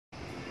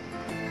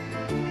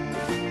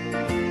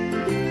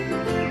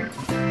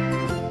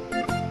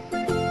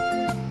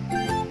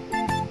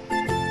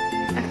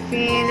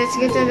Okay, let's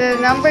go to the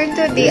number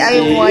 2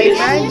 DIY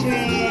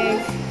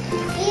project.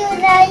 You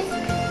guys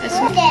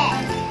do that.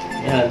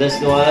 Yeah, that's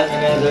the one.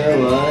 Another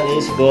one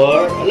is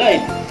for a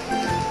light.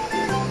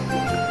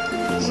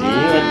 See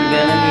what we're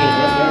gonna need?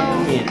 What we're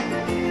gonna need?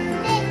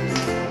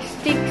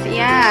 Sticks,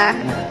 yeah.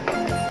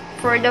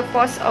 For the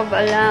post of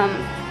a lamp.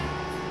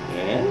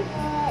 Yeah.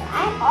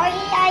 I'm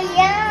already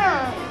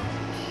young.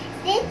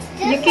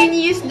 You can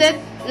use that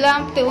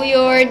lamp to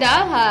your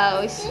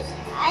dollhouse.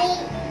 I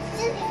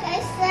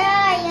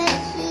saw it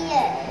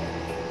here.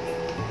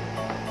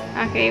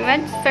 Okay,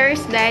 what's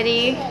first,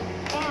 Daddy?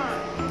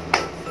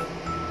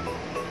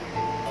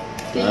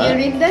 Can you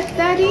read that,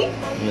 Daddy?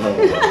 No.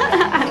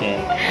 Okay.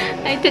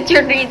 I thought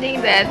you're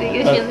reading that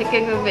because you're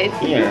looking a bit.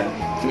 Here.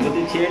 Put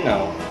it here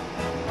now.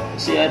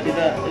 See, Ate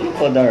look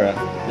for Dara.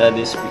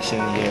 Daddy's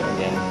fixing here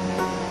again.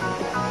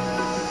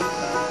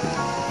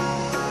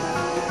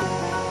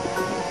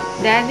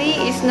 Daddy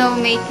is now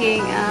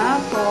making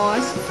a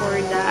post for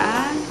the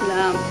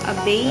lamp, a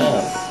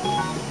base.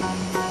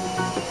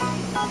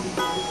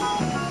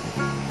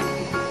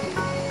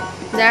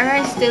 Dara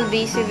is still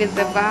busy with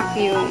the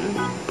vacuum.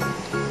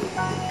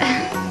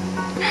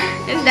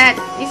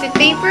 Is it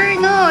paper?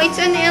 No, it's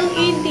an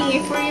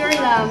LED for your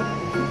lamp.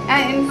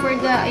 And for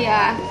the,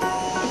 yeah,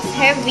 it's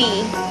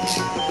heavy.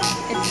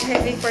 It's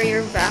heavy for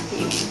your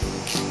vacuum.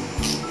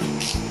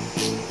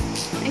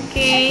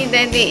 Okay,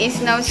 Daddy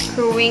is now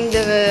screwing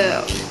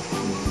the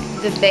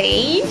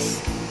base.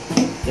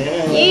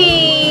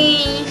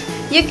 Yay!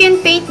 You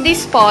can paint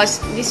this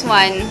post, this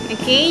one.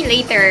 Okay,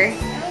 later.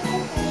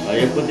 Oh,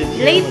 you put it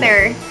here.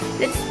 Later.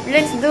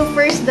 Let's do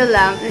first the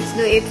lamp. Let's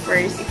do it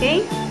first,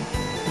 okay?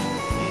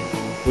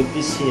 Put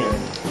this here.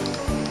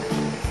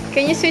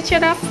 Can you switch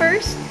it off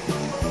first?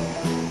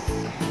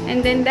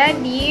 And then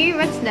Daddy,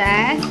 what's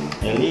that?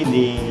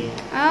 LED.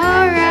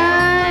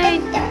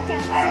 Alright.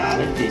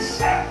 Like this.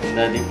 And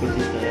Daddy put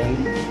it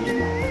LED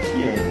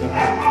here. Go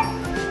ahead.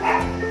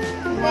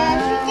 The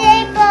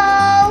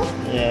table.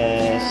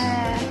 Yes.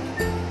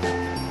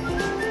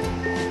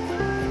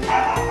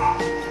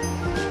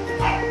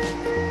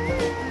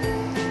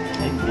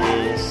 Like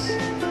this.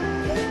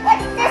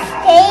 What's the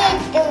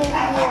state doing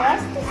here?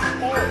 What's the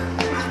state?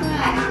 Which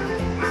one?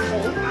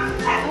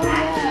 Oh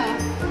yeah.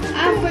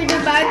 Ah, for the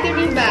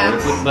battery You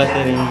box. put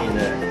battery in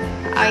there.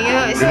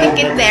 You stick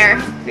it there.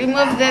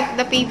 Remove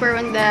the paper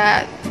on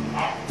the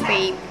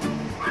tape.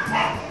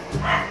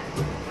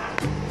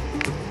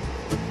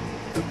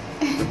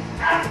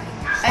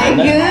 Are you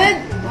good?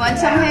 Want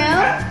some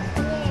help?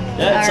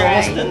 Yeah, it's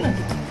Alright. almost done.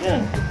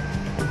 Yeah.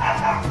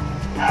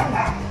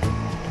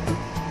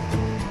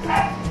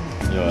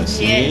 You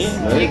see? Yes,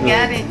 Very you good.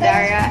 got it,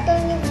 Dara.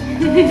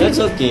 That's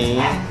okay.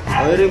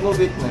 I remove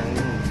it now.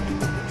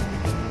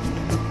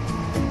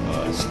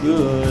 Oh, it's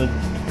good.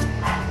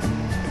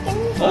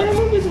 Oh,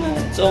 remove it now.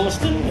 It's almost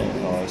done.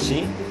 Oh,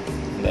 see?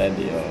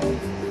 Daddy, oh.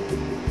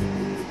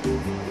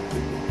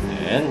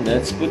 And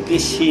let's put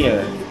this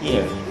here.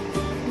 Here.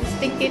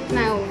 Stick it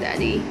now,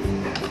 Daddy.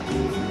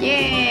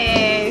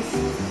 Yes.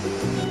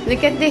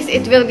 Look at this.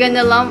 It will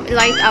gonna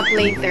light up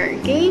later,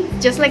 okay?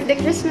 Just like the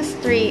Christmas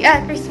tree.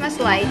 Christmas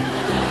light.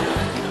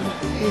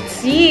 Let's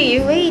see.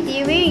 You wait.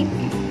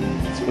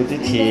 Let's put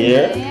it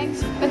here.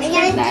 Next. What's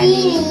that,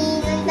 Daddy?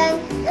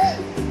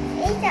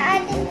 It's the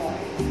other one.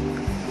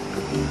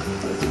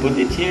 Let's put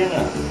it here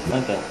now.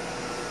 Mata.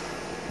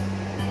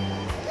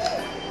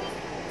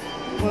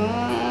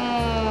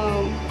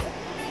 Wow.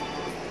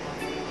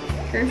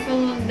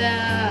 Careful of the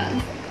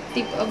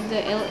tip of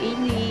the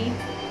LED.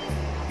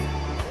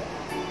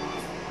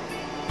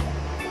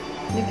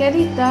 Look at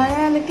it,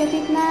 Dara. Look at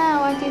it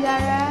now, Auntie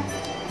Dara.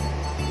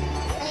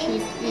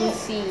 She can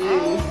see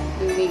you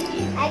doing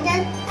it. I'm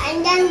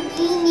done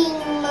cleaning,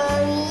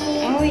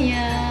 Mommy. Oh,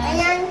 yeah. I'm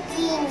done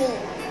cleaning.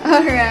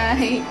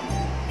 Alright.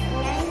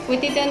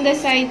 Put it on the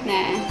side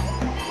na.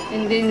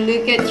 And then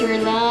look at your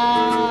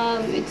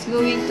lamp. It's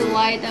going to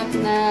light up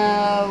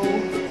now.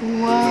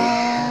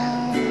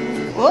 Wow.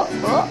 Oh.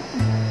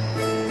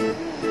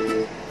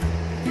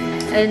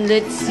 And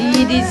let's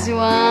see this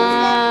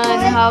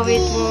one. How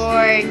it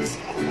works.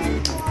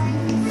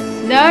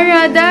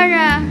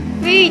 Dara.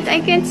 Wait, I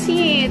can't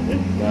see it.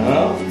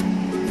 Now,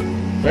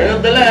 turn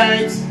off the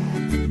lights.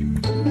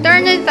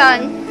 Turn it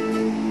on.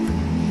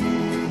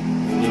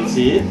 You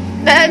see it?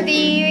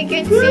 Daddy, we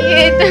can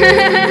see it.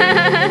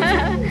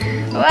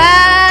 Wow!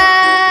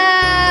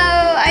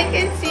 I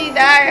can see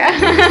Dara.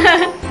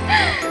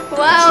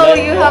 Wow,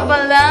 you have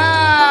a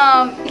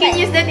lamp. You can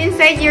use that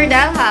inside your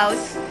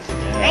dollhouse.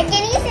 I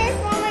can use it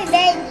for my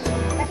baby.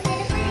 But for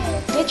the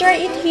fridge. You try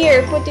it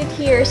here. Put it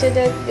here so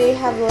that they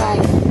have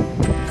light.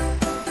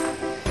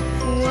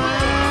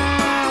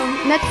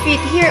 Wow. Not fit.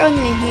 Here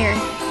only. Here.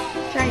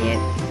 Try it.